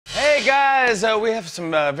right, guys, we have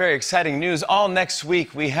some very exciting news. All next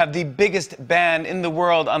week, we have the biggest band in the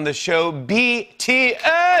world on the show,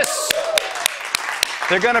 BTS.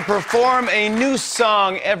 They're going to perform a new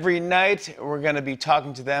song every night. We're going to be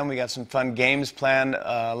talking to them. We got some fun games planned,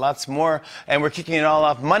 lots more. And we're kicking it all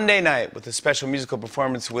off Monday night with a special musical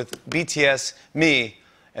performance with BTS, me,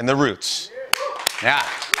 and The Roots. Yeah.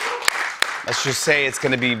 Let's just say it's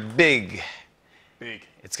going to be big. Big.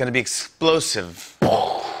 It's going to be explosive.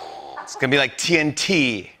 It's going to be like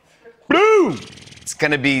TNT. Blue! It's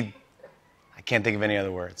going to be... I can't think of any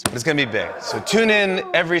other words, but it's going to be big. So tune in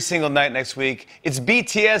every single night next week. It's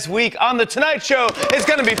BTS week on The Tonight Show. It's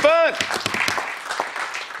going to be fun.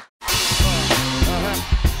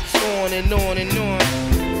 On and on and on.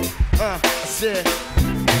 I said,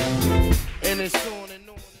 and it's on and on.